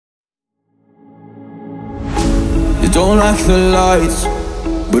Don't like the lights,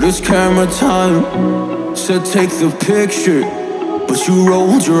 but it's camera time. Said take the picture, but you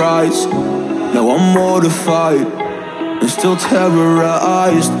rolled your eyes. Now I'm mortified and still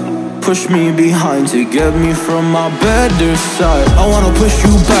terrorized. Push me behind to get me from my better side. I wanna push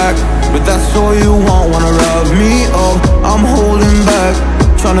you back, but that's all you want. Wanna rub me up, I'm holding back.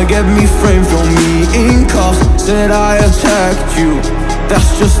 Tryna get me framed, throw me in cuffs. Said I attacked you, that's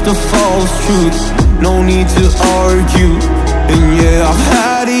just a false truth. No need to argue, and yeah, I've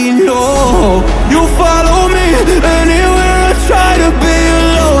had enough. You follow me anywhere I try to be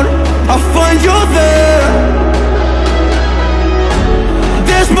alone. I find you're there.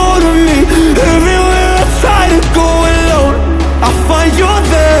 There's more to me. Everywhere I try to go alone, I find you're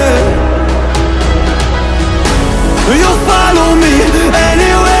there. You follow me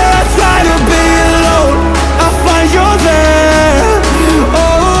anywhere I try to be alone, I find you're there.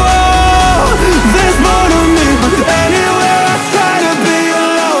 Oh, there's more to me. Anywhere I try to be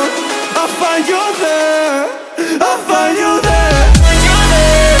alone, I find you're there. I find you there.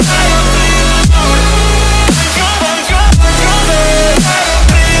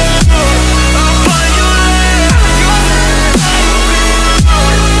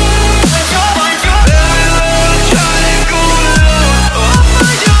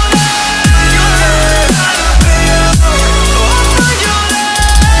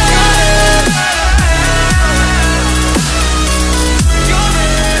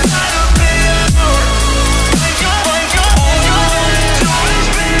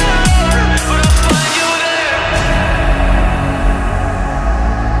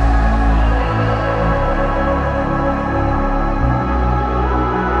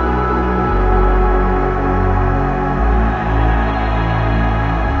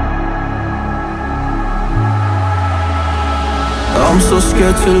 I'm so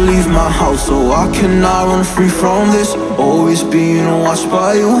scared to leave my house, so I cannot run free from this. Always being watched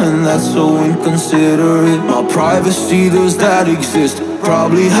by you, and that's so inconsiderate. My privacy, does that exist?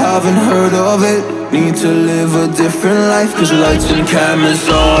 Probably haven't heard of it. Need to live a different life, cause lights and cameras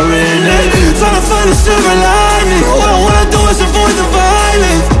are in it. Trying to find a silver lining. What I wanna do is avoid the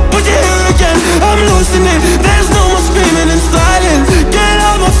violence, but you're here again, I'm losing it. There's no more screaming in silence. Get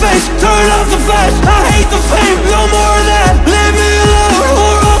out my face, turn off the flash. I hate the fame, no more of that.